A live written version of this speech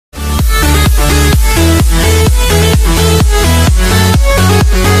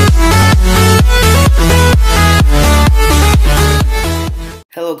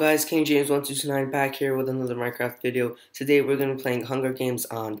King James 1229 back here with another Minecraft video. Today we're going to be playing Hunger Games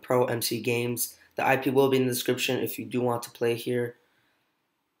on Pro MC Games. The IP will be in the description if you do want to play here.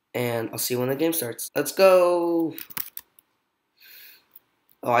 And I'll see you when the game starts. Let's go!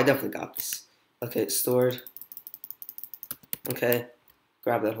 Oh, I definitely got this. Okay, stored. Okay,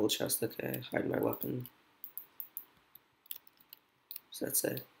 grab that whole chest. Okay, hide my weapon. What does that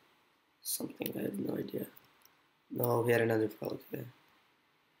say? Something, I have no idea. No, we had another pearl. Okay.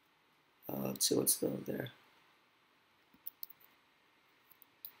 Let's see what's still there.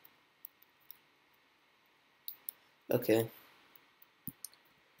 Okay.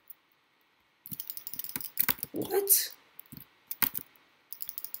 What?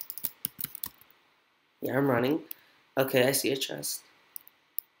 Yeah, I'm running. Okay, I see a chest.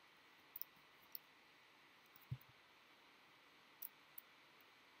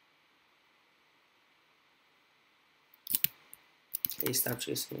 Hey, stop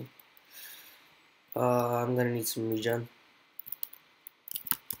chasing me. I'm gonna need some regen.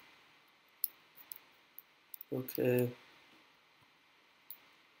 Okay.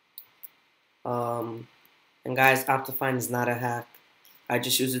 And guys, Optifine is not a hack. I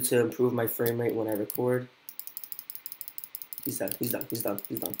just use it to improve my frame rate when I record. He's done, he's done, he's done,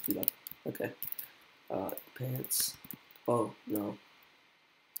 he's done, he's done. Okay. Pants. Oh, no.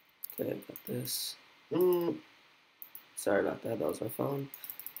 Okay, I got this. Sorry about that, that was my phone.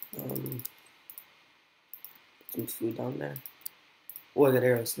 Some food down there. Oh, I got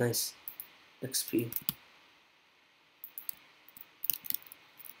arrows, nice. XP.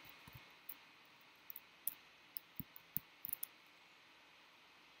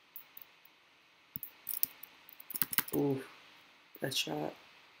 Ooh, that shot.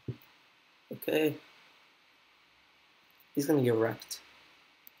 Okay. He's gonna get wrecked.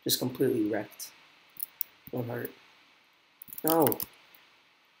 Just completely wrecked. One heart. No.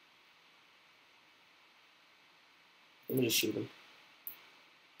 Let me just shoot him.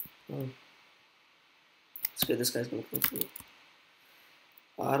 Oh. It's good, this guy's gonna come for me.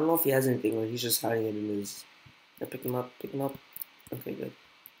 I don't know if he has anything or he's just hiding it in his... I pick him up, pick him up. Okay, good.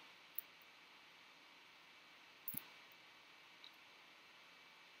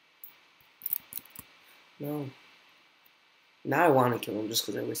 No. Now I want to kill him just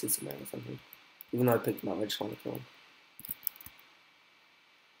because I wasted some arrows on him. Even though I picked him up, I just want to kill him.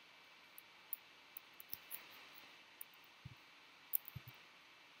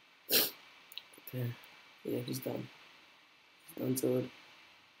 Okay. Yeah, he's done. He's done-zoed.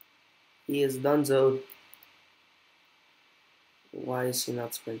 He is done-zoed. Why is he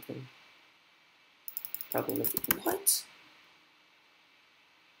not sprinting? Probably what?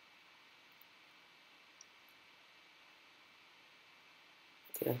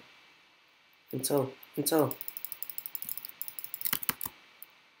 Okay. Until.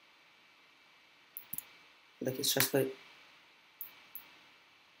 Like his chest plate.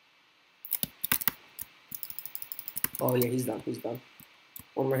 Oh yeah, he's done. He's done.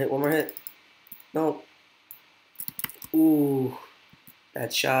 One more hit. One more hit. No. Ooh,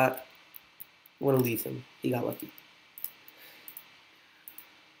 that shot. I'm gonna leave him. He got lucky.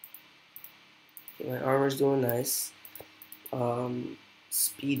 Okay, my armor's doing nice.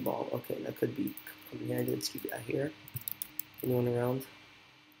 Speedball. Okay, that could be handy. Let's keep that here. Anyone around?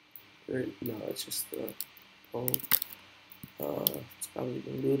 No, it's just the phone. It's probably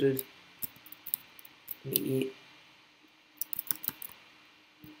been looted. Let me eat.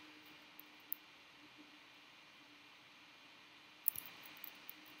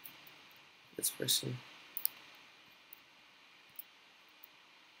 This person.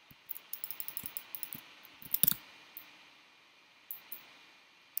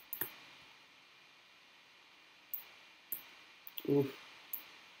 Oof.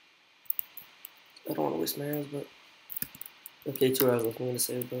 I don't want to waste my arrows, but okay, 2 hours left. I'm gonna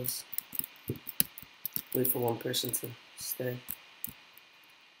save those. Wait for one person to stay.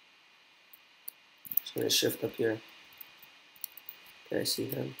 Just gonna shift up here. Okay, I see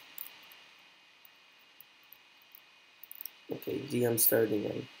him. Okay, DM starting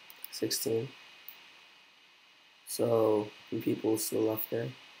in 16. So, people still left there.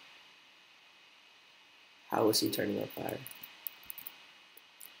 How is he turning on fire?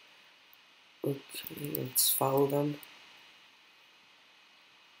 Okay, let's follow them.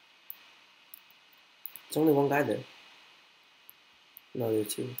 There's only one guy there. No, there are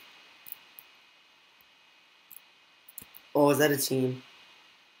two. Oh, is that a team?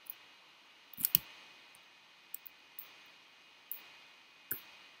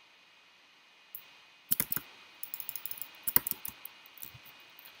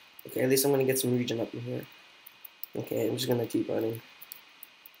 Okay, at least I'm gonna get some regen up in here. Okay, I'm just gonna keep running.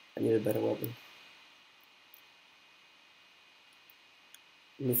 I need a better weapon.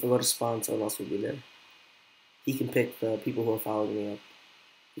 And if I go to spawn, someone else will be there. He can pick the people who are following me up.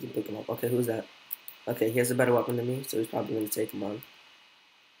 He can pick them up. Okay, who's that? Okay, he has a better weapon than me, so he's probably going to take him on.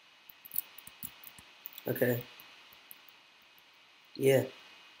 Okay. Yeah.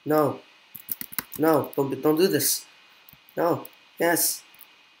 No. No. Don't do this. No. Yes.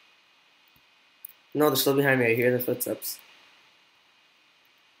 No, they're still behind me. I hear the footsteps.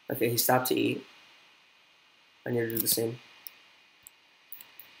 Okay, he stopped to eat. I need to do the same.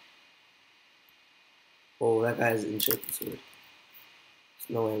 Oh, that guy's in shape. It's weird. There's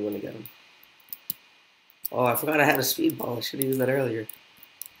no way I'm going to get him. Oh, I forgot I had a speedball. I should have used that earlier.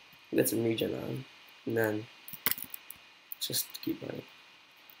 Get some regen on. And then just keep running.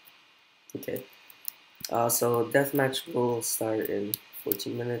 Okay. So deathmatch will start in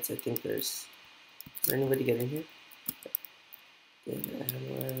 14 minutes. I think is there anybody getting here? Yeah,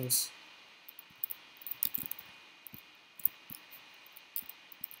 otherwise.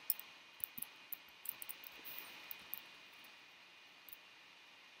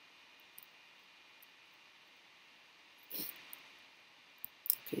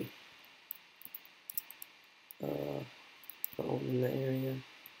 Okay. In the area.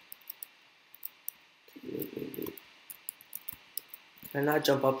 Okay, wait. Can I not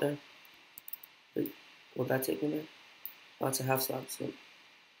jump up there? Wait, will that take me there? Oh, it's a half slab, so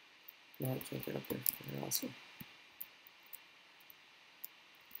no, I can't get up there. Very awesome.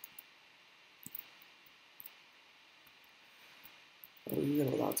 Oh, you're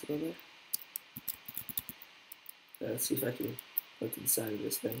not allowed to go there? Let's see if I can go to the side of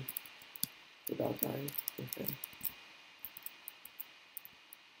this thing without dying. Okay.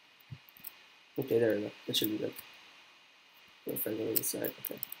 Okay, there we go. That should be good. Go if I go to the side.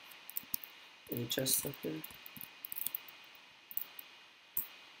 Okay. Any chests up there?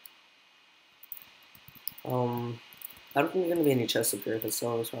 I don't think there's gonna be any chests up here because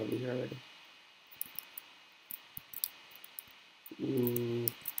someone's probably here already.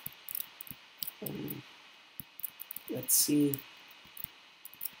 Let's see.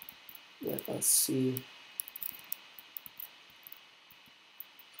 Let us see.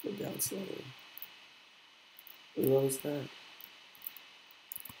 Let's go down slowly. What was that?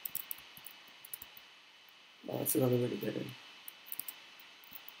 Oh, that's another way to get in.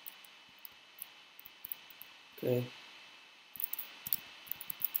 Okay.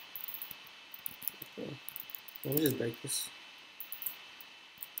 Okay. Let me just break this.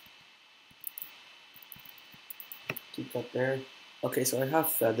 Keep that there. Okay, so I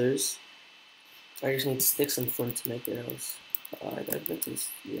have feathers. I just need sticks and flint to make arrows. I got this.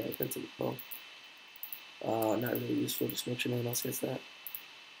 Yeah, I got the bow. Not really useful. Just make sure no one else gets that.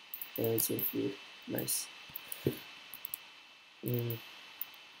 And some food. Nice.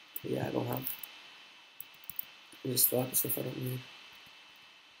 Yeah, I don't have. I just throw out the stuff I don't need.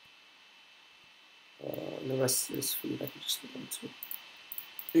 The rest of this food I can just hold on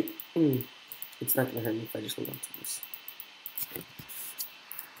to. It's not gonna hurt me if I just hold on to this.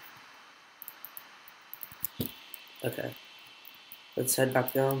 Okay. Let's head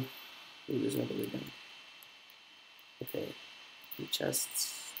back down. Ooh, there's another way down. Okay. Any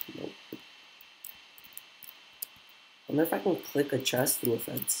chests? Nope. I wonder if I can click a chest through a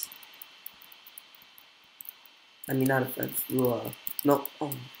fence. I mean, not a fence. Through a... No.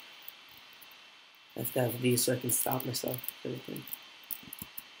 Oh. I have to have these so I can stop myself. Everything.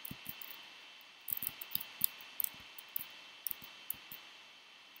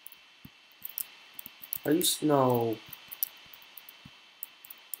 Are you... No.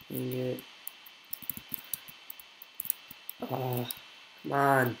 Dang it. Come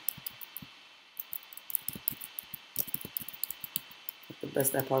on. The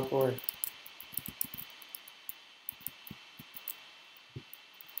best at parkour.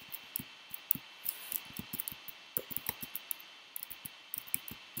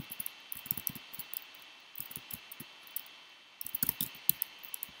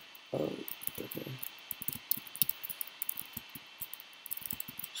 Oh, okay.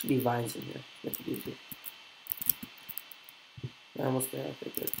 Should be vines in here. Make it easier. I'm almost there.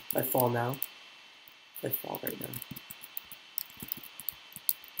 Okay, good. I fall now. I fall right now.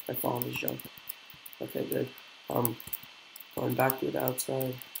 I fall on this jump. Okay, good. Going back to the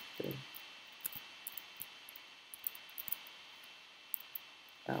outside. Okay.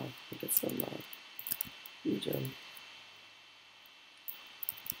 Ow, I get some regen.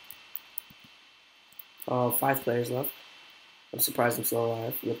 5 players left. I'm surprised I'm still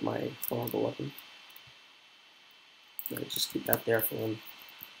alive with my horrible weapon. I'll just keep that there for when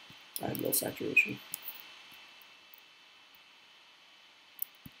I have low saturation.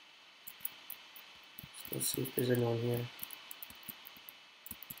 Let's see if there's anyone here.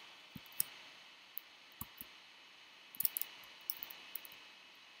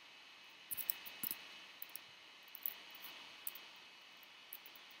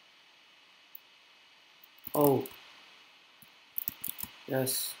 Oh.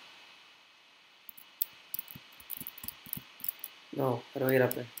 Yes. No, how do I get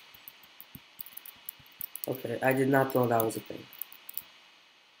up there? Okay, I did not know that was a thing.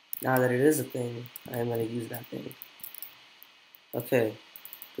 Now that it is a thing, I am going to use that thing. Okay,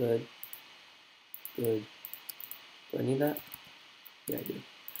 good, good. Do I need that? Yeah, I do.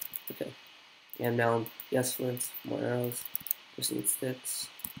 Okay, and down. Yes, flints, more arrows. Just need sticks.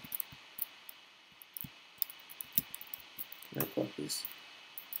 Can I collect these?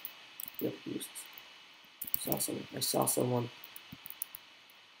 Yep, used. Saw someone. I saw someone.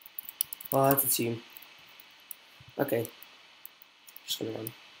 Oh, that's a team. Okay, just gonna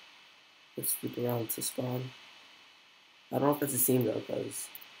run. Let's loop around to spawn. I don't know if that's a team though, because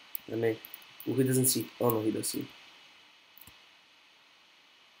I mean, well, he doesn't see. Oh no, he does see.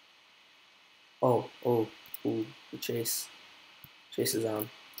 Oh, oh, ooh, the chase. Chase is on.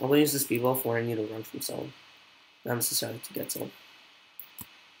 I'm gonna use the speedball for when I need to run from someone, not necessarily to get someone.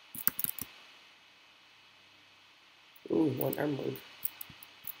 Ooh, one arm mode.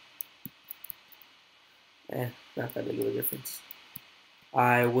 Not that big of a difference.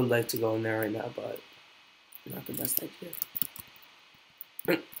 I would like to go in there right now, but not the best idea.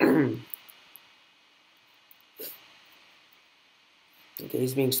 Okay,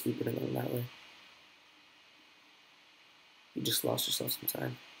 he's being stupid and going that way. You just lost yourself some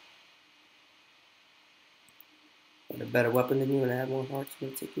time. Got a better weapon than you and I have more hearts to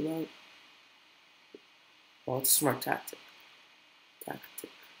take you out. Well, it's a smart tactic. Tactic.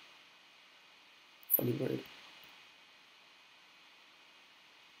 Funny word.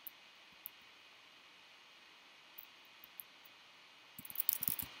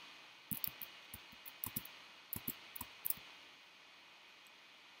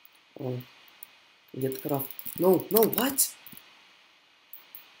 Oh, you get cut off. No, no, what?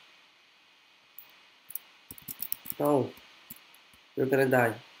 No. You're gonna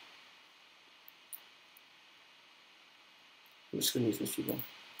die. I'm just gonna use this people.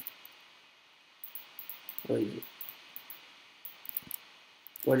 How do I use it?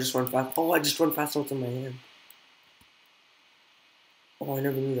 Do I just run fast? Oh, I just run faster with my hand. Oh, I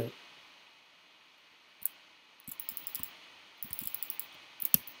never knew that.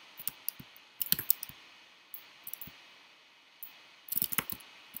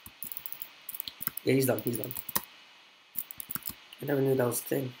 Yeah, he's done. He's done. I never knew that was a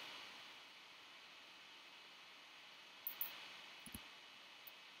thing.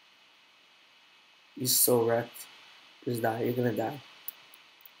 He's so wrecked. Just die. You're gonna die.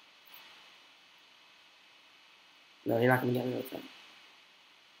 No, you're not gonna get me with that.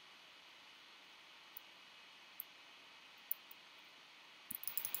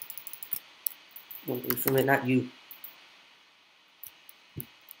 Wait for me, not you.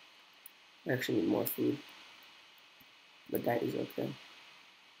 I actually need more food. But that is okay.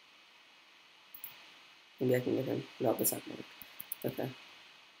 Maybe I can get him. No, that's not work. Okay.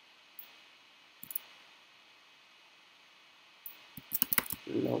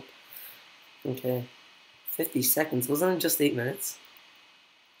 Nope. Okay. 50 seconds. Wasn't it just 8 minutes?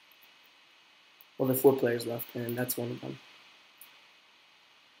 Well, there are 4 players left, and that's one of them.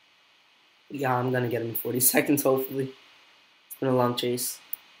 Yeah, I'm gonna get him in 40 seconds, hopefully. It's been a long chase.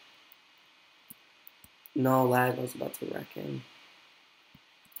 No lag, I was about to wreck him.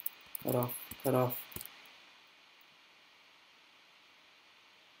 Cut off, cut off.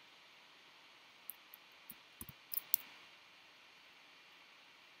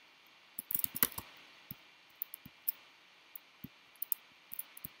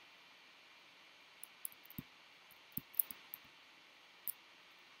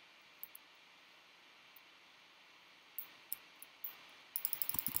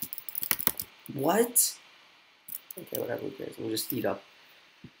 What? Okay, whatever, who cares? We'll just eat up.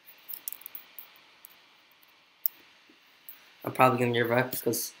 I'm probably gonna get wrecked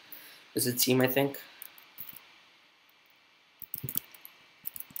because there's a team, I think.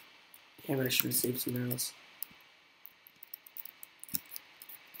 Yeah, but I should have saved some arrows.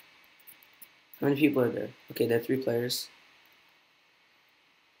 How many people are there? Okay, there are 3 players.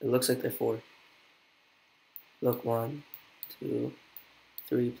 It looks like they're 4. Look, 1, 2,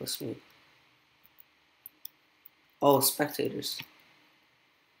 3 plus me. Oh, spectators.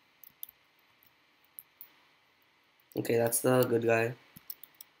 Okay, that's the good guy.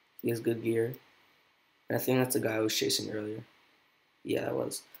 He has good gear. And I think that's the guy I was chasing earlier. Yeah, that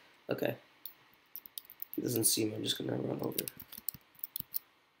was. Okay. He doesn't see me. I'm just gonna run over.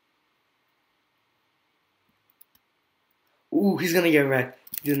 Ooh, he's gonna get wrecked.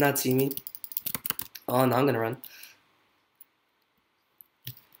 He did not see me. Oh, no, I'm gonna run.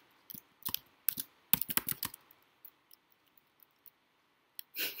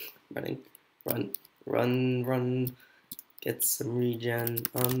 Running. Run. Run, run. Get some regen.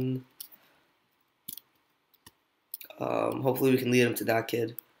 Hopefully we can lead him to that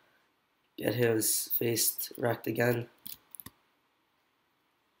kid. Get his face wrecked again.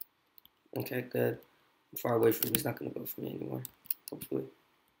 Okay, good. I'm far away from him. He's not gonna go for me anymore. Hopefully.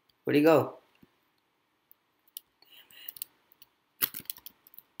 Where'd he go?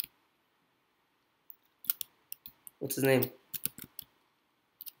 What's his name?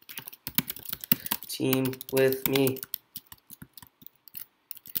 Team with me.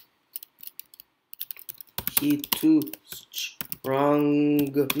 He too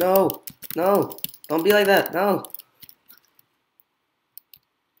strong. No, no, don't be like that. No.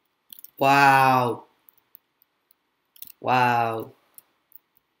 Wow. Wow.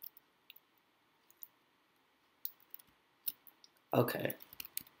 Okay.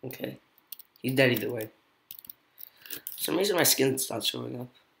 Okay. He's dead either way. For some reason my skin's not showing up.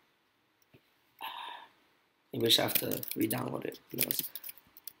 Maybe I should have to re-download it. Who knows?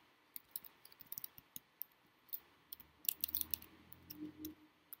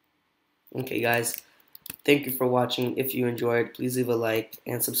 Okay, guys. Thank you for watching. If you enjoyed, please leave a like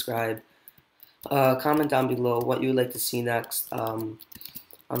and subscribe. Comment down below what you would like to see next. I'm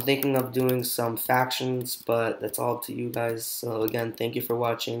thinking of doing some factions, but that's all up to you guys. So again, thank you for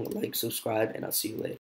watching. Like, subscribe, and I'll see you later.